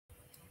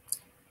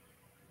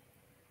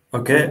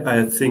Okay,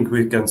 I think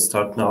we can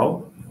start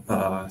now.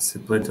 I see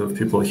plenty of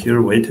people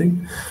here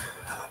waiting.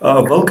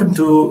 Welcome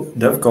to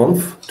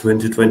DevConf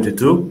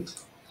 2022.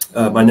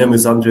 My name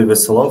is Andrei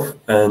Veselov,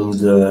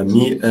 and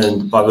me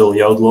and Pavel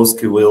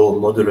Yaudlovsky will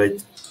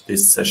moderate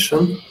this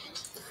session.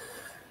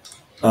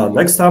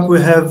 Next up,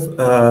 we have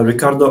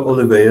Ricardo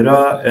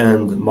Oliveira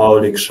and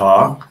Maulik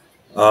Shah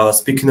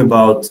speaking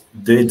about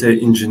data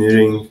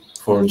engineering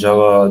for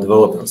Java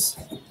developers.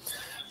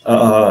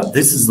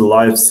 This is a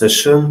live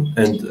session,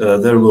 and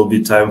there will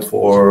be time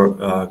for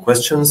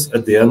questions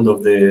at the end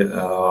of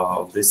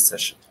this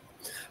session.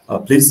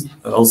 Please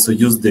also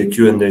use the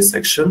Q&A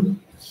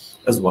section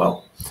as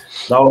well.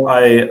 Now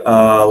I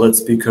let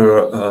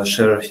speaker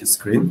share his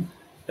screen,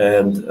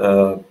 and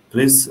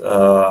please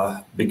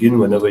begin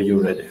whenever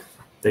you're ready.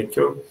 Thank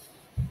you.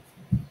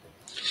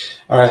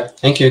 All right,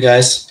 thank you,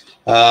 guys.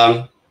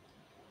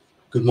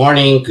 Good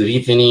morning, good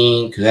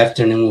evening, good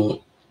afternoon,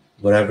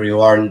 wherever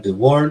you are in the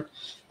world.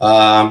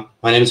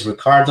 My name is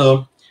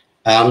Ricardo.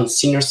 I'm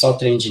senior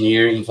software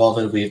engineer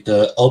involved with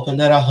the Open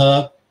Data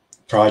Hub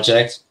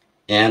project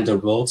and the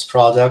Roads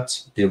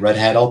product, the Red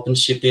Hat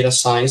OpenShift Data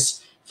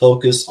Science,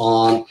 focused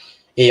on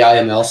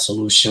AI/ML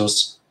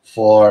solutions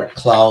for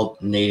cloud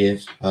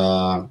native,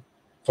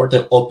 for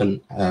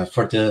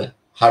the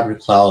hybrid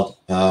cloud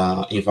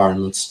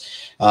environments.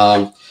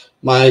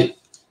 My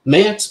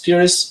main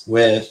experience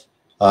with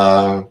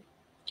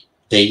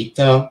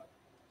data,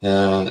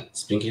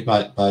 speaking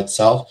by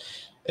itself,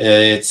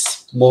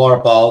 it's more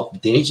about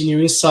the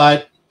engineering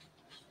side.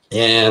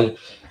 And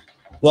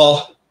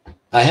well,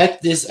 I had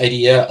this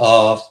idea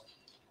of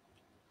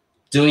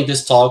doing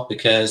this talk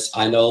because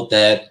I know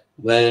that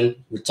when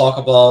we talk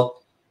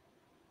about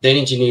data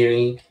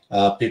engineering,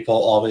 people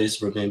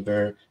always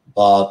remember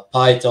about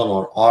Python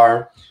or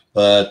R,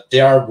 but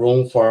there are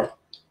room for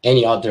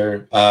any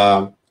other,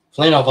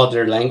 plenty of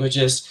other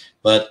languages,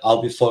 but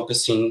I'll be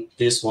focusing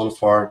this one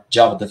for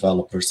Java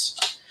developers.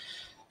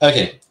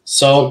 Okay,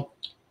 so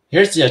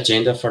here's the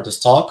agenda for this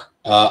talk.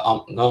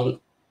 I'm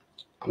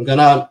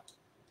gonna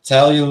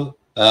tell you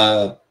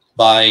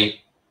by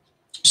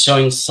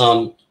showing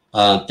some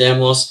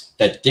demos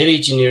that data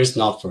engineers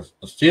not for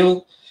a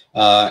field.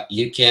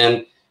 You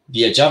can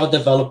be a Java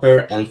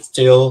developer and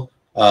still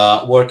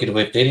working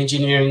with data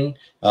engineering.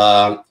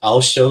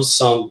 I'll show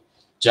some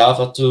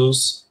Java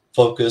tools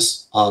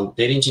focused on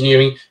data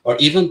engineering, or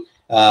even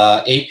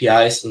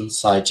APIs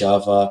inside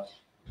Java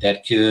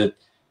that could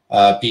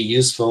be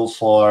useful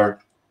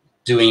for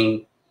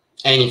doing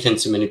anything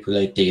to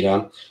manipulate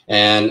data.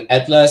 And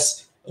at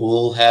last,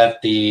 we'll have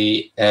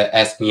the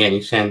Ask Me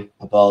Anything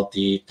about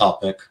the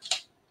topic.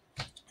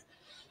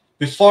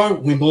 Before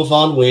we move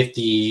on with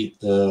the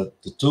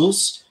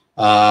tools,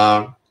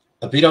 a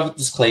bit of a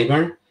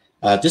disclaimer.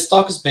 This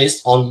talk is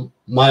based on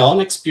my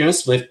own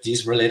experience with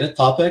this related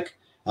topic,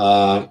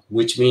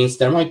 which means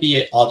there might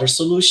be other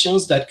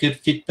solutions that could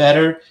fit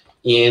better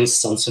in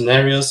some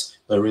scenarios.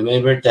 But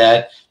remember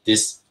that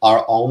these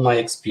are all my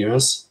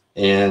experience,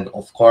 and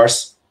of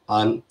course,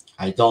 I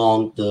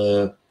don't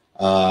the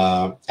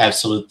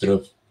absolute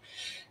truth.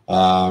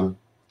 The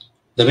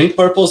main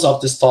purpose of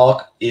this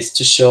talk is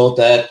to show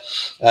that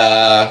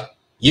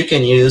you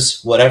can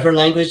use whatever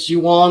language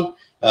you want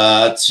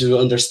to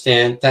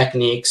understand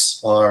techniques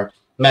or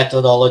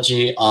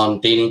methodology on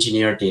data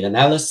engineer data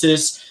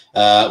analysis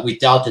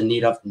without the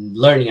need of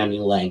learning a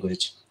new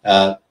language.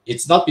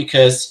 It's not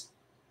because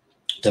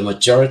the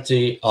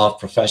majority of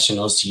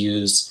professionals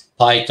use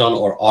Python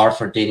or R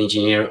for data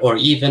engineer, or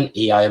even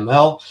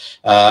AI/ML.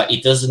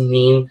 It doesn't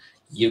mean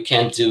you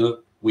can't do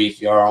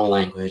with your own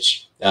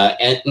language.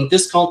 And in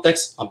this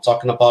context, I'm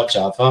talking about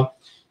Java.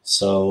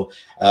 So,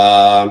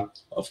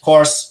 of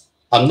course,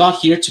 I'm not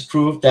here to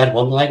prove that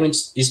one language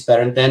is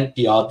better than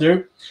the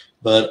other,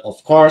 but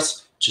of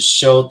course, to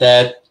show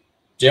that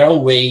there are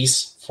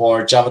ways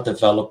for Java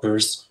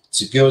developers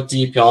to go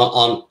deep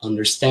on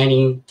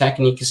understanding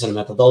techniques and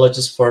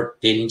methodologies for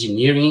data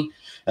engineering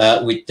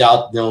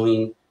without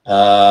knowing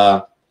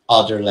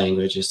other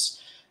languages.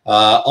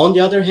 On the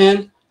other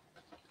hand,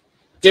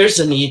 there's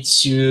a need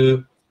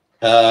to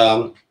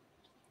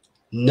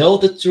know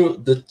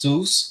the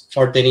tools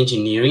for data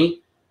engineering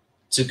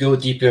to go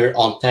deeper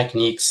on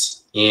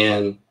techniques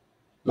and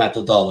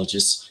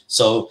methodologies.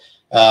 So,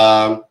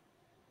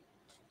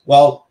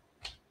 well,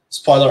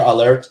 spoiler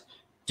alert,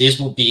 this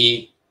will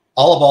be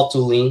all about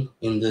tooling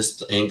in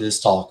this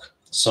talk.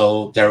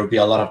 So there will be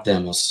a lot of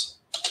demos.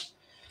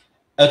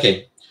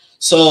 Okay,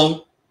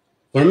 so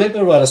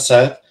remember what I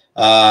said.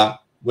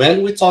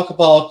 When we talk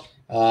about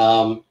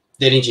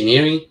data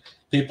engineering,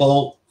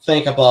 people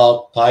think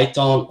about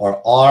Python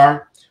or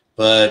R,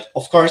 but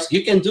of course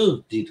you can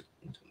do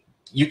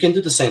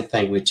the same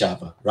thing with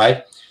Java,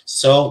 right?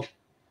 So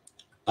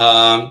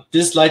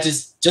this slide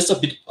is just a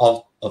bit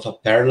of a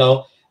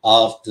parallel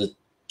of the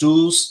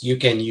tools you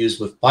can use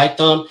with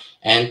Python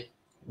and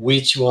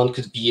which one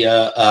could be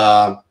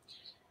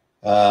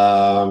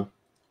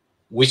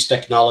which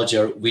technology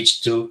or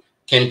which tool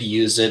can be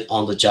used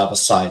on the Java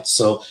side.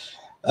 So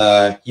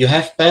you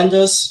have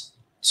pandas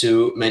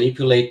to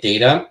manipulate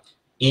data,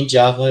 in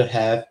Java, you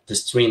have the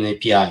stream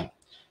API.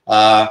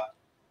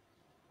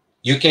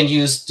 You can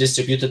use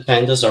distributed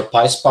pandas or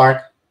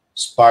PySpark.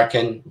 Spark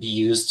can be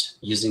used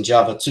using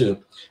Java too.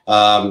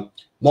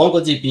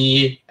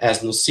 MongoDB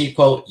as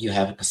NoSQL, you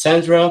have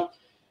Cassandra.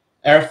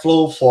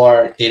 Airflow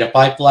for data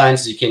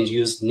pipelines, you can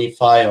use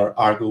NiFi or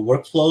Argo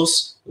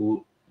workflows,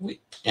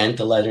 and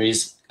the latter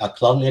is a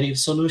cloud-native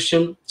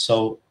solution.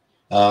 So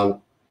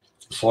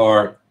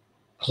for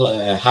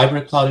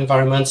hybrid cloud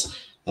environments,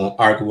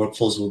 Argo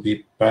workflows will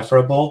be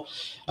preferable.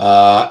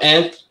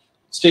 And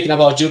speaking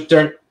about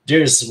Jupyter,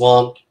 there's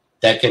one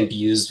that can be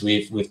used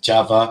with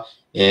Java,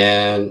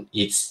 and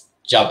it's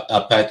Java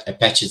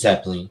Apache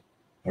Zeppelin.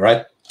 All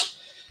right.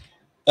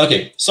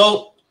 Okay,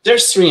 so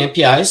there's 3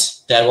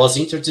 APIs that was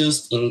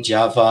introduced in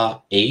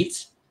Java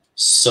 8.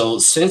 So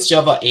since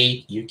Java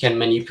 8, you can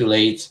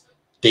manipulate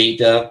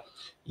data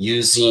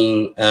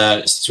using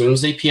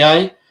Streams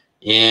API,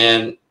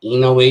 and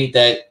in a way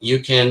that you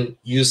can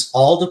use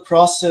all the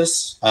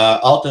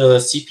all the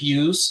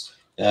CPUs,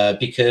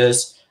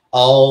 because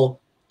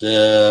all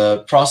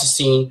the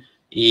processing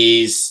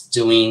is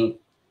doing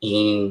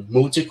in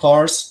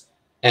multi-cores,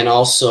 and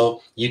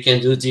also you can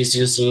do this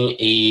using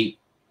a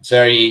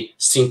very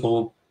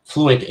simple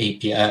fluent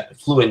API,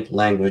 fluent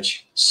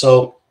language.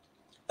 So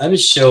let me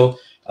show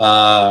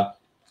a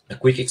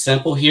quick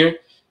example here.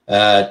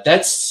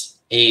 That's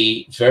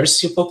a very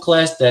simple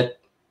class that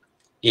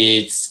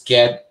it's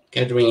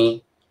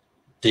gathering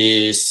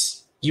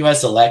this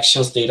US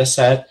elections data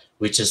set,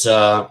 which is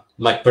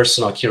my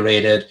personal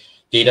curated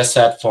data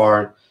set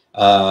for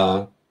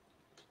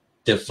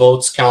the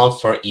votes count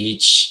for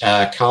each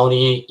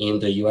county in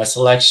the US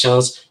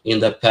elections in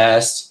the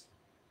past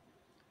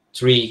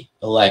 3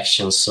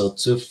 elections, so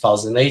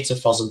 2008,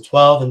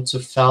 2012, and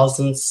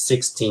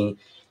 2016.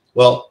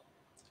 Well,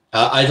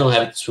 I don't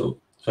have it through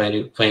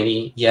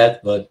 2020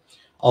 yet, but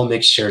I'll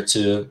make sure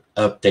to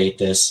update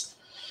this.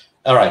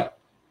 All right.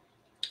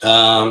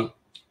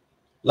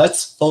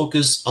 Let's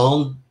focus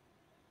on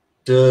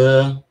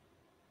the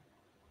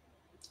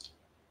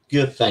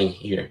good thing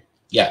here.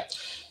 Yeah,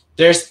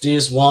 there's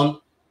this one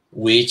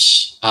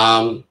which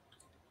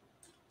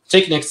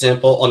take an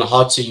example on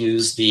how to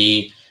use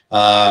the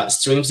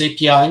Streams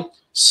API.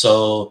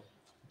 So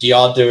the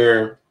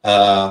other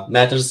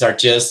methods are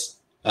just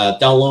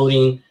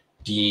downloading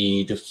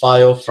the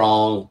file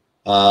from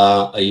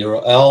a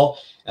URL,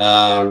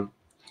 and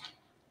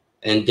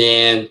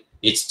then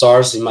it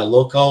starts in my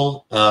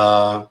local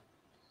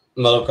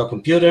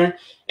computer,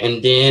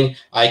 and then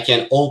I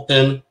can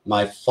open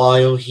my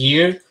file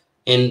here,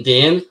 and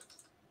then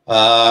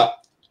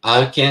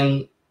I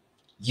can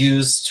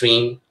use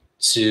Stream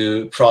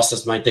to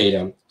process my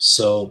data.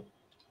 So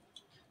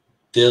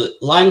the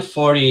line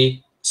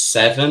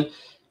 47,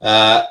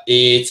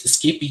 it's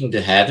skipping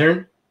the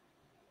header.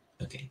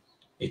 Okay,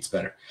 it's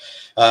better.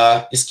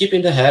 It's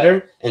skipping the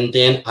header, and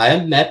then I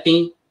am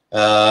mapping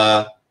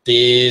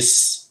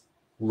these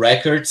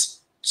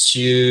records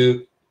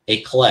to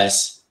a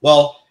class.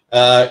 Well,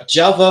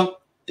 Java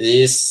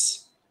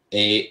is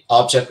a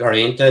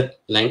object-oriented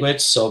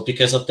language, so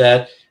because of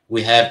that,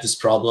 we have this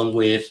problem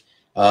with,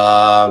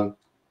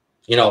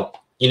 you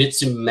need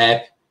to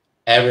map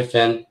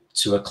everything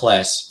to a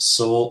class.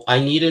 So I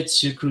needed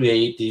to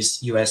create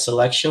this US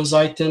elections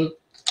item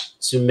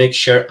to make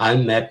sure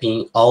I'm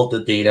mapping all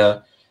the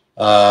data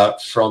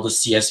from the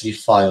CSV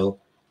file.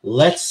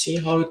 Let's see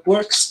how it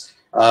works.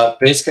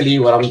 Basically,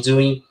 what I'm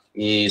doing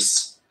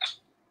is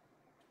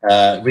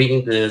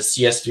reading the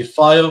CSV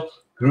file,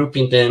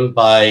 grouping them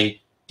by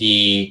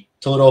the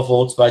total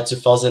votes by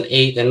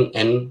 2008,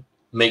 and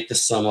make the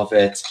sum of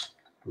it.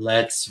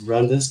 Let's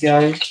run this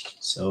guy.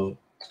 So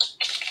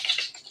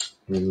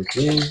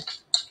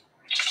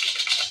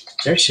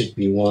there should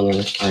be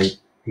one I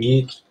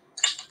did.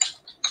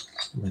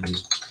 Let me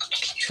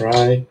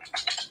try.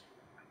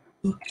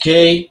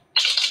 Okay,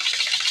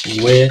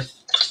 with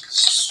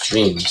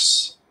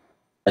streams.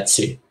 Let's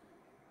see.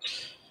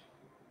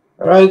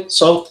 All right,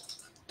 so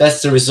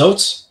that's the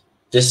results.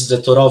 This is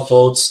the total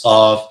votes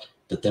of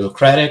the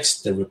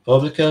Democrats, the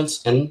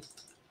Republicans, and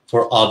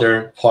for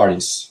other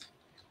parties.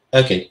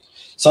 Okay,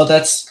 so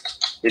that's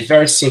a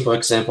very simple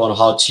example on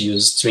how to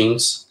use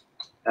streams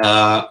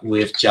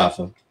with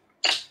Java.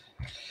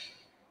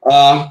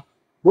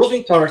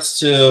 Moving towards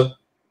to,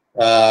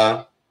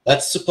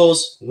 let's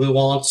suppose we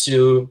want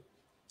to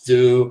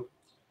do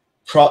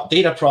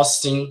data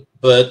processing,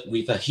 but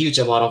with a huge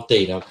amount of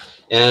data.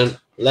 And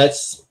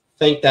let's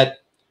think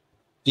that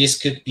this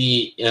could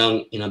be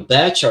in a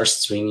batch or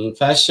streaming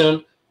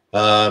fashion.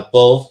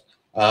 Both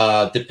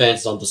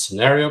depends on the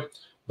scenario,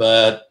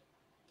 but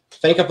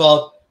think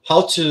about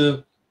how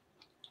to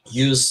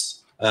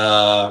use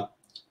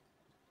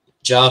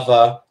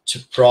Java to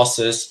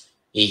process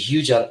a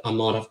huge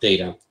amount of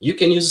data. You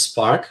can use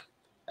Spark,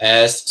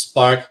 as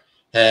Spark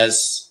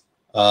has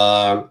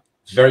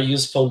very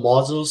useful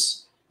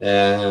modules,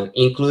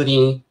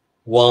 including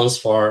ones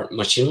for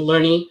machine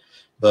learning,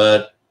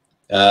 but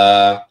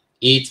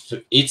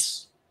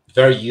it's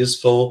very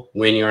useful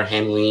when you're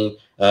handling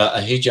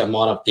a huge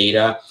amount of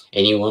data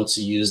and you want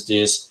to use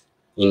this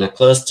in a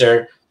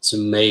cluster to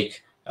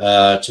make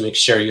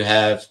sure you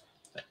have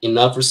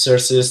enough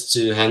resources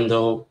to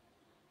handle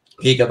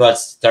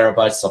gigabytes,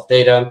 terabytes of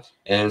data,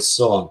 and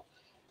so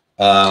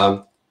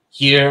on.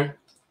 Here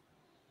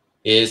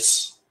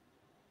is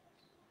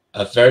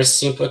a very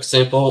simple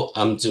example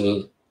I'm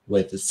doing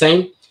with the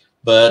same,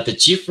 but the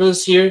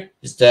difference here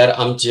is that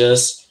I'm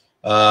just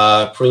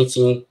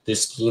printing the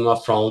schema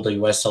from the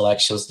US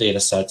elections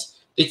dataset.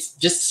 It's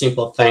just a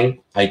simple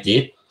thing I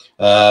did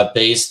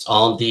based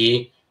on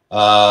the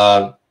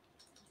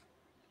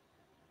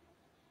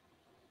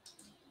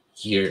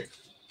here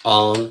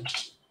on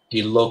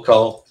the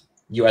local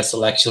US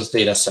elections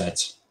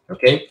dataset.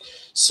 Okay,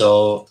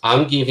 so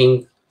I'm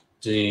giving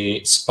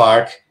the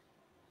Spark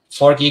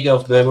 4 GB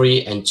of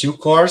memory and 2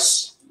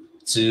 cores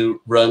to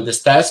run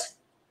this task.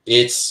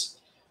 It's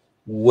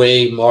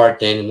way more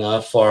than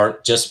enough for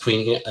just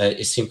printing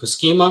a simple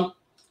schema.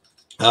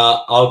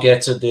 I'll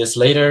get to this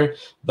later,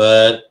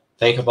 but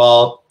think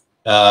about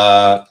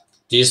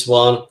this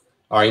one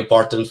are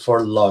important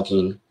for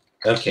logging.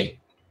 Okay,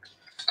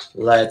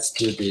 let's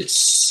do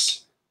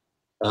this.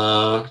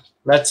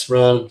 Let's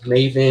run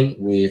Maven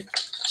with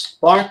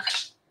Spark.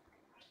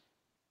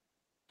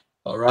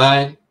 All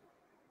right.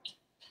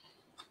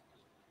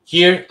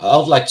 Here, I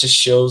would like to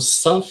show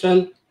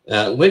something.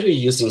 When we're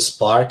using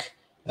Spark,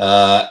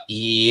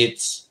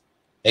 it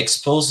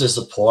exposes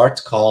a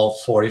port called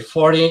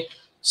 4040,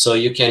 so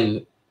you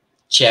can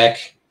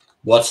check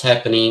what's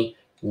happening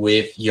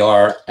with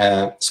your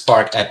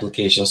Spark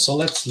application. So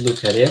let's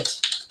look at it.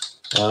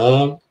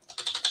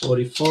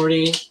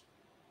 4040.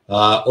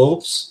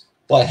 Oops,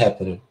 what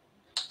happened?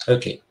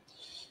 Okay,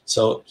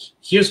 so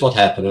here's what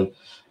happened.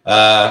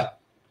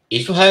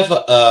 If you have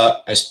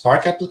a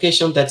Spark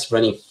application that's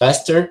running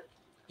faster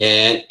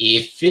and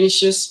it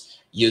finishes,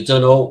 you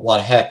don't know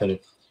what happened.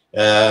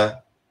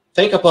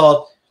 Think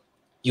about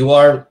you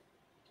are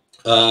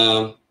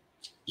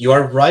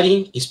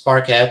writing a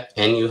Spark app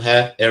and you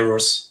have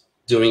errors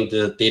during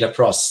the data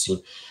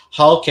processing.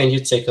 How can you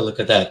take a look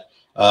at that?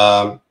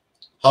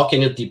 How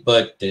can you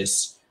debug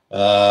this?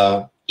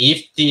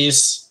 If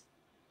this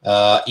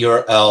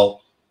URL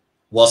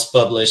was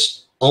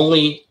published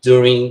only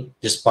during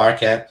the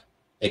Spark app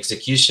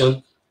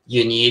execution,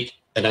 you need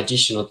an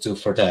additional tool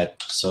for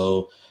that.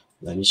 So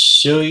let me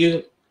show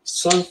you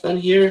something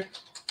here.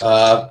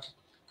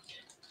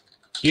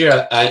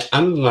 Here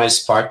I'm in my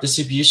Spark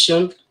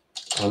distribution.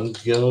 I'm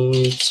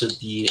going to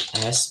the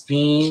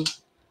SBIN,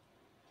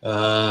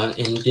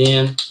 and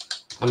then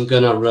I'm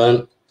gonna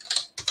run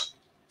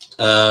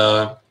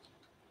a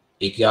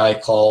guy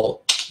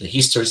called the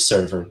history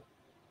server.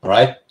 All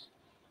right.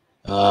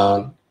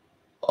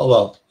 Oh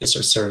well,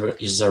 history server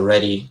is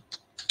already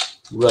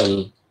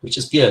running, which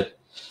is good.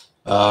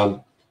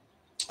 I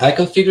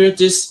configured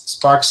this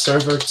Spark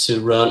server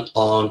to run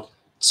on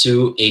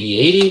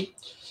 28080.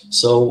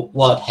 So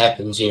what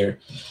happens here?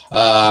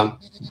 I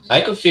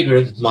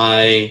configured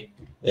my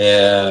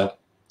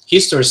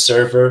history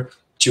server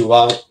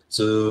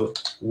to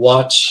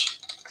watch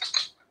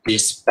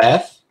this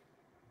path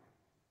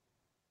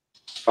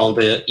from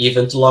the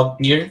event log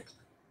here.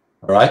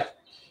 All right.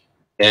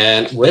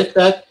 And with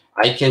that,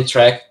 I can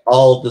track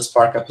all the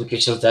Spark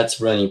applications that's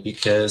running,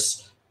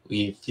 because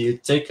if you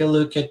take a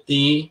look at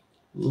the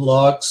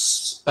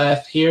logs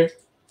path here,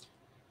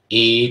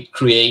 it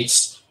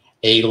creates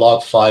a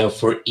log file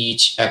for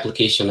each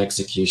application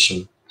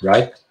execution,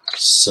 right?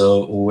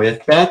 So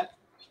with that,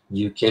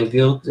 you can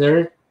go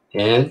there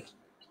and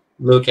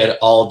look at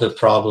all the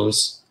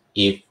problems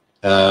if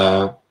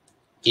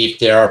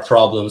there are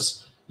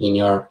problems in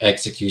your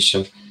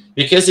execution.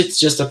 Because it's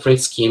just a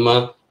print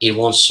schema, it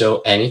won't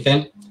show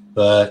anything,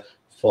 but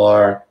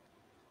for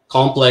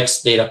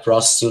complex data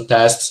processing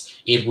tasks,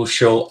 it will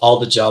show all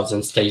the jobs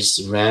and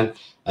stages ran,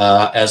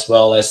 as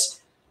well as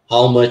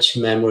how much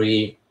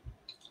memory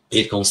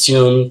it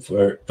consumed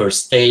per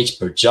stage,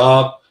 per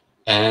job,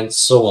 and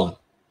so on.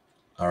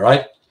 All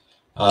right.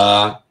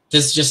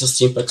 This is just a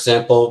simple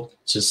example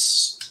to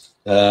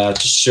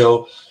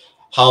show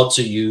how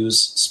to use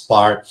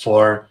Spark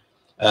for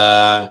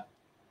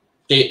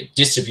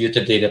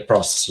distributed data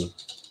processing.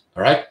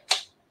 All right.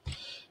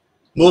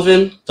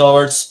 Moving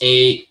towards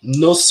a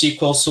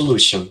NoSQL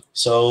solution.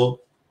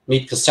 So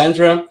meet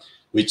Cassandra,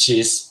 which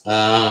is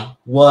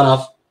one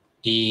of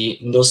the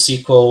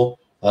NoSQL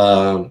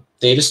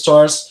data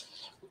stores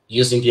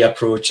using the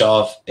approach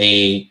of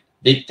a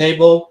big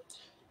table.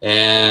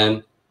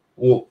 And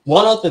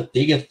one of the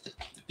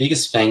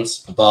biggest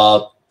things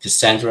about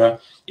Cassandra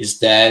is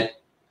that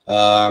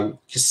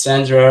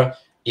Cassandra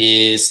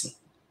is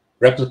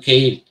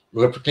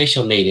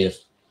replication native.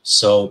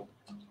 So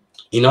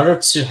in order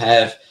to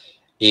have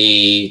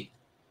a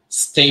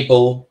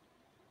stable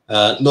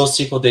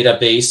NoSQL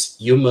database,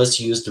 you must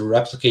use the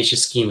replication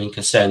schema in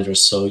Cassandra.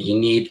 So you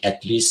need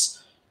at least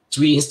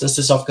 3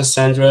 instances of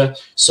Cassandra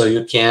so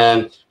you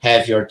can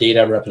have your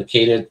data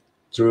replicated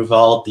through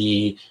all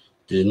the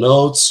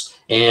nodes.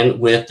 And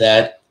with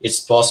that, it's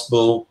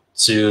possible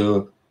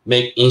to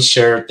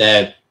ensure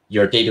that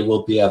your data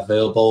will be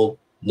available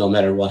no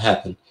matter what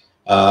happens.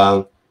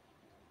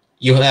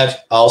 you have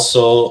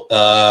also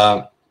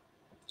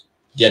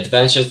the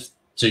advantage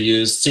to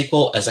use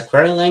SQL as a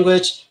query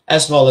language,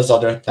 as well as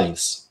other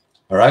things.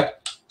 All right.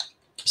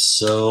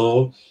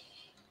 So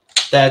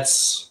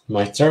that's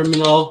my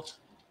terminal.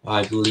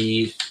 I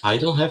believe I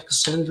don't have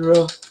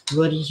Cassandra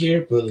running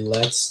here, but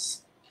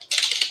let's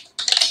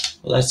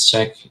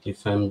check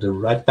if I'm the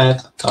right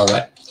path. All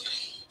right.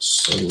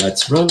 So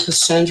let's run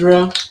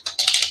Cassandra.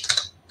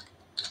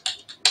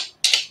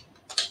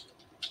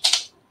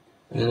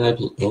 And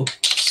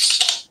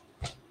oops,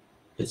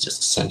 it's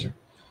just Cassandra.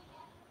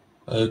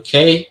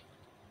 Okay.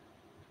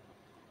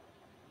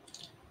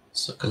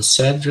 So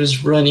Cassandra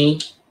is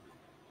running.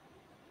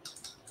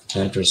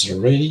 Address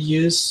already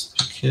used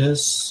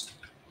because,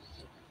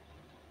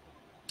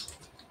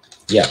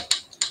 yeah,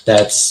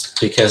 that's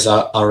because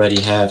I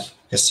already have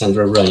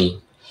Cassandra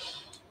running.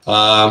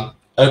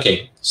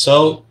 Okay,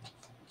 so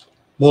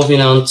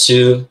moving on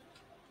to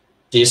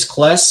this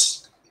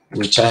class,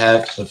 which I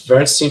have a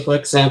very simple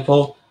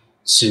example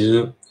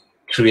to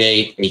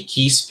create a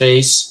key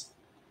space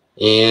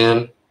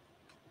and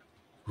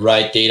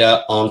write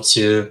data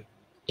onto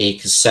a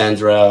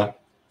Cassandra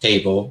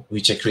table,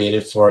 which I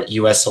created for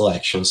US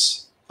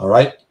elections. All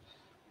right.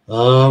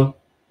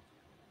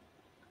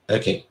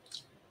 Okay.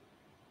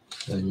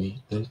 Let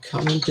me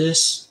uncomment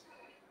this.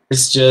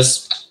 It's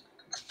just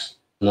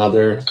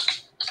another.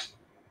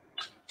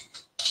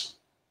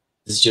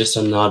 It's just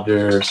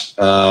another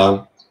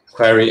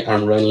query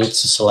I'm running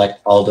to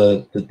select all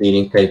the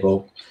dating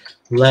table.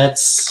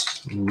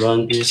 Let's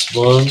run this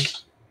one.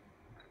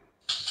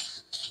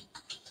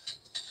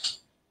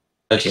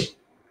 Okay.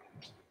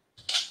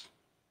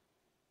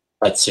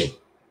 Let's see.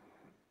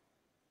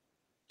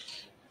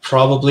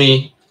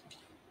 Probably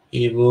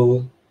it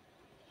will.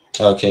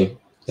 Okay.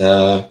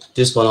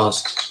 This one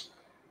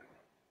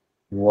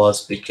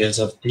was because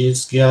of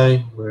this guy.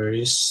 Where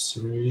is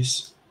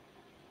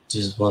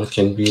this one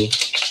can be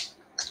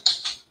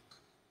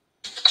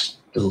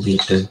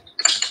deleted.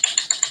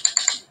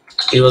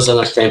 It was an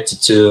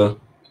attempt to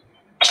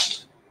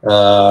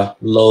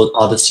load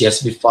all the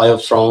CSV file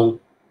from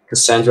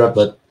Cassandra,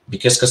 but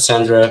because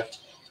Cassandra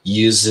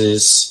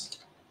uses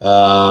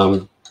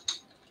the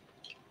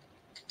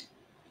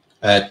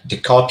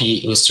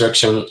copy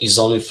instruction is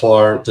only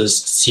for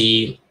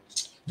the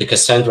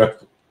Cassandra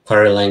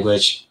query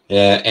language,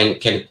 and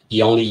can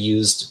be only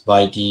used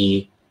by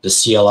the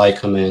CLI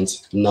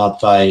command, not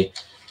by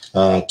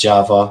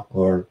Java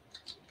or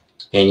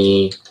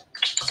any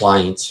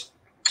client.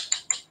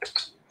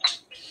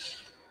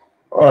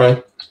 All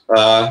right.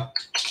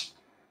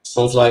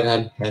 Sounds like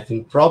I'm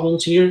having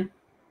problems here.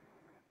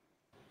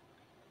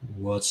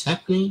 What's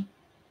happening?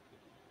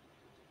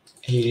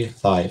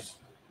 85.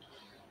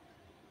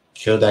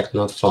 Codec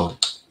not found.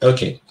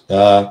 Okay.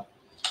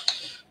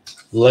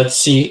 Let's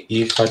see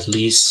if at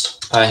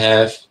least I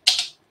have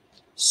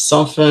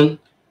something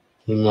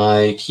in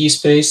my key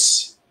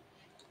space.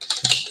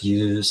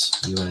 Use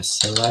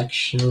US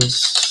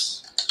elections.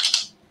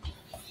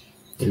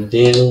 And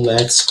then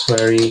let's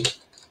query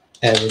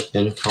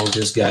everything from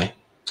this guy.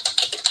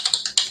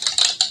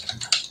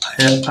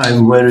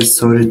 I'm very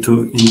sorry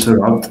to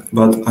interrupt,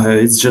 but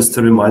it's just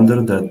a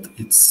reminder that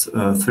it's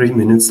 3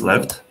 minutes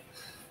left.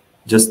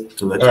 Just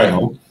to let you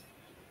know.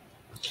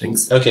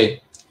 Thanks.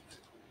 Okay,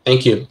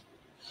 thank you.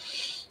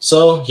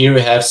 So here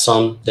we have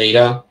some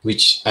data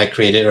which I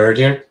created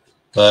earlier,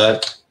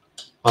 but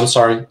I'm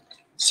sorry,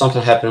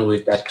 something happened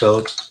with that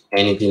code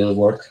and it didn't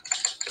work.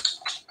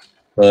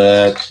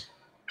 But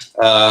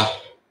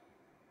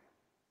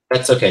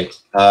that's okay.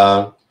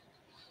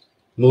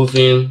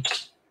 Moving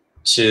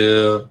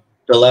to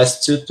the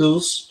last two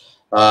tools.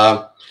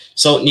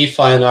 So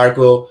NiFi and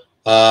Argo,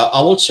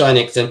 I won't show an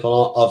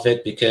example of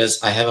it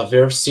because I have a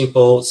very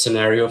simple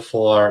scenario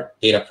for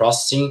data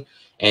processing,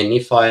 and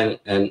NiFi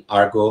and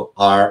Argo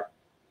are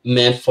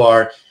meant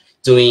for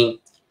doing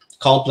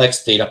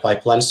complex data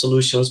pipeline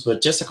solutions.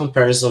 But just a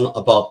comparison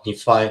about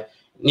NiFi.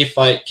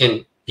 NiFi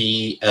can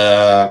be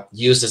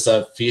used as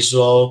a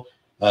visual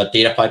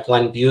data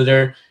pipeline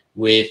builder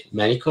with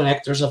many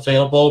connectors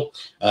available,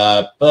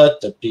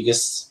 but the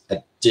biggest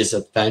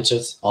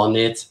disadvantage on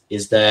it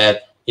is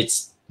that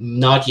it's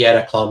not yet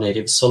a cloud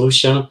native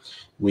solution,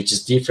 which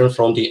is different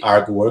from the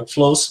Argo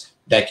workflows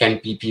that can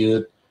be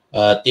built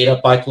data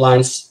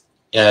pipelines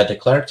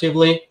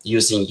declaratively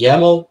using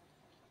YAML,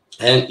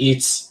 and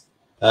it's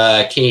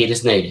K8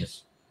 is native,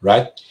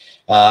 right?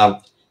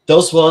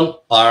 Those one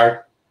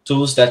are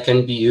tools that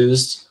can be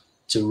used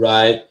to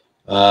write,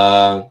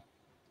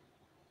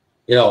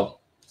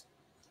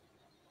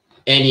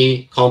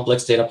 any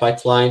complex data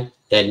pipeline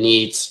that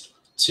needs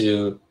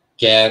to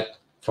get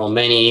from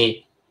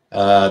many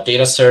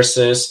data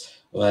sources,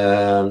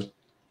 and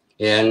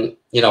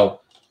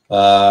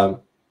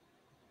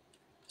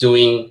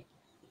doing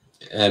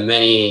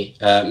many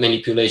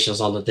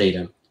manipulations on the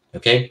data.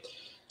 Okay.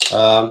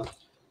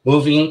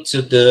 Moving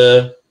to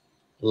the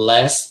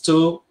last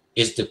tool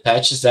is the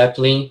patch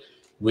Zeppelin,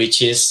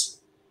 which is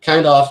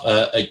kind of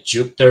a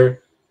Jupyter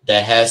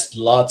that has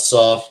lots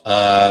of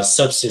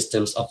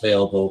subsystems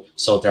available.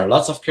 So there are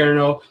lots of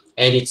kernel,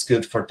 and it's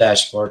good for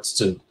dashboards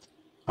too.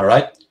 All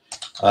right.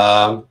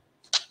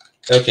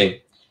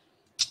 Okay.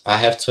 I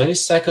have 20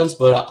 seconds,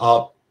 but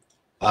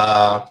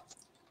I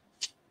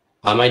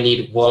might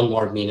need 1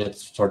 more minute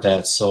for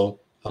that. So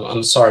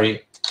I'm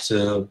sorry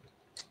to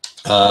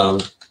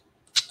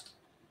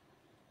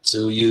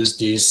use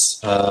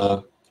this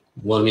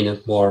 1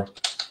 minute more.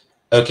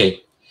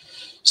 Okay.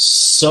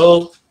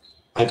 So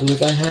I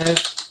believe I have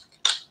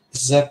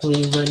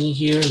Zeppelin running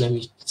here. Let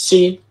me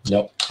see.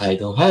 Nope, I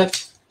don't have.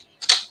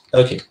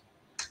 Okay.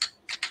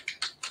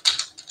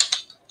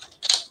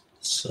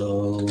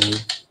 So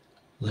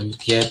let me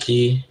get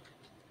the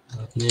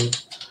admin.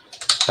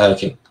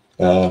 Okay.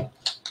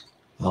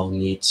 I'll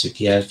need to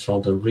get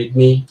from the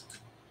README.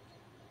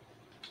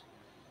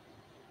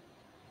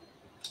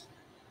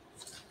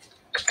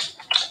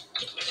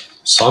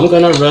 So I'm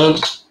gonna run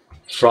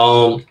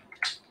from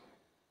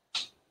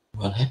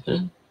what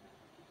happened?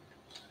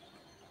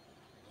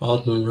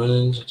 Admin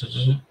running.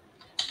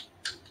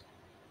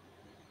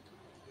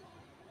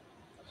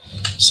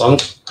 So I'm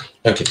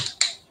okay.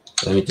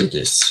 Let me do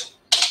this,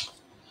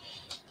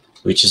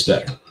 which is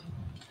better.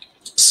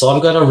 So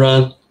I'm gonna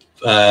run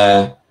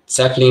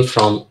Zeppelin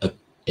from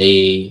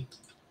a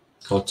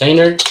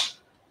container,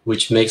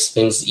 which makes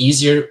things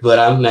easier, but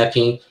I'm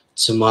mapping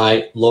to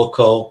my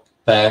local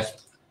path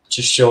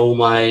to show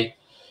my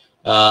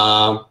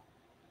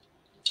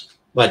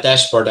my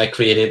dashboard I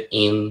created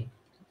in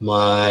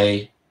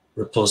my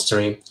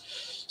repository.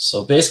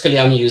 So basically,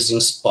 I'm using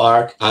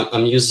Spark.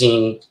 I'm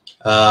using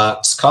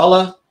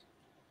Scala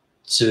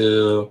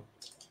to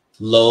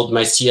load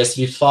my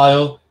CSV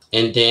file,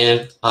 and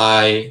then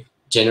I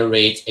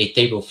generate a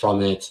table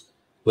from it.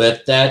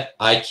 With that,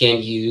 I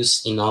can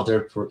use in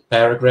other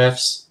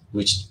paragraphs,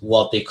 which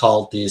what they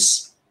call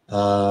these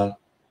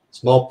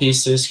small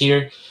pieces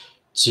here,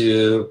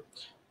 to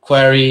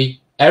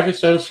query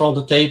everything from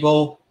the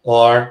table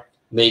or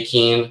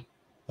making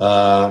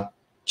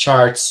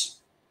charts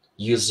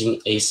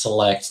using a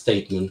select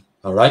statement.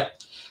 All right.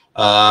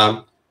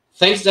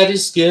 Things that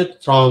is good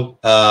from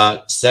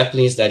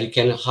Zeppelin is that you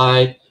can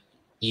hide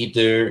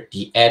either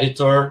the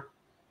editor,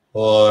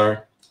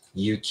 or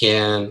you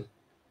can,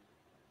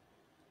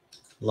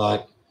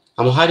 like,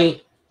 I'm hiding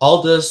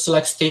all the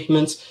select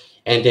statements,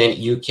 and then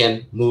you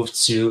can move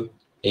to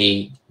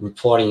a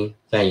reporting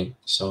thing.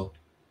 So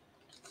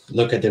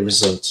look at the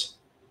result.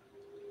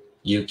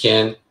 You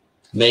can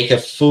make a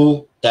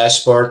full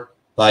dashboard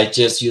by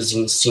just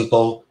using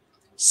simple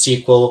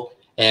SQL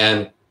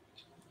and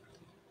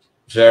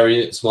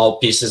very small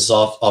pieces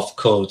of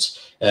code.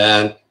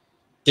 And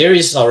there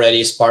is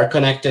already Spark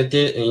connected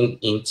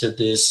into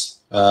this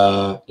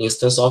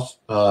instance of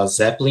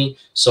Zeppelin,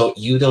 so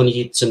you don't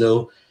need to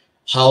know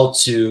how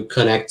to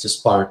connect to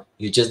Spark.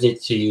 You just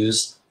need to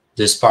use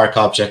the Spark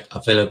object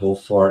available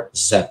for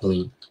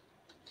Zeppelin.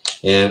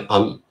 And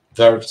I'm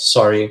very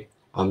sorry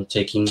I'm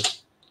taking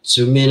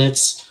 2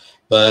 minutes,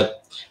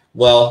 but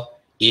well,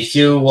 if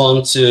you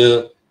want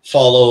to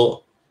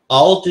follow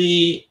all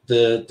the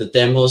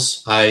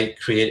demos I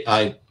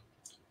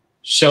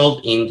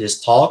showed in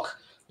this talk,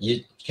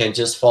 you can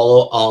just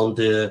follow on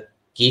the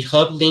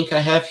GitHub link I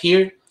have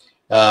here.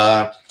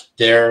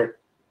 There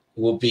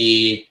will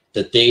be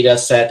the data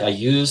set I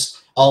used,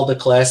 all the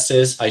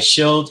classes I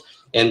showed,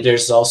 and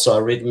there's also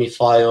a README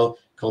file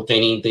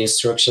containing the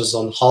instructions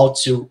on how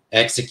to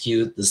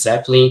execute the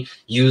Zeppelin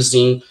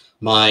using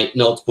my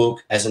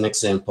notebook as an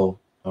example.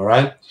 All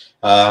right.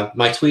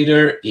 My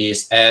Twitter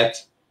is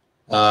at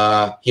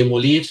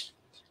Himolive.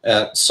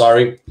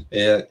 Sorry,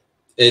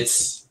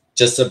 it's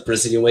just a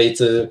Brazilian way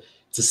to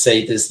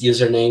say this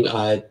username.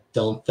 I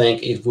don't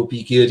think it would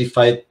be good if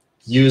I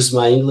use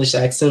my English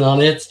accent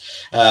on it.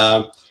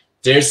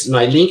 There's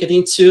my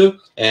LinkedIn too.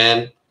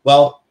 And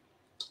well,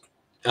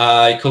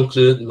 I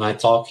conclude my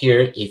talk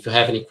here. If you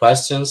have any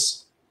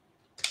questions.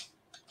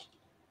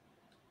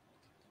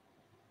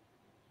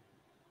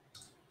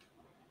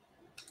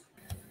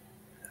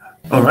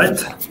 All right.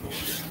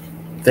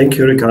 Thank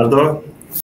you, Ricardo.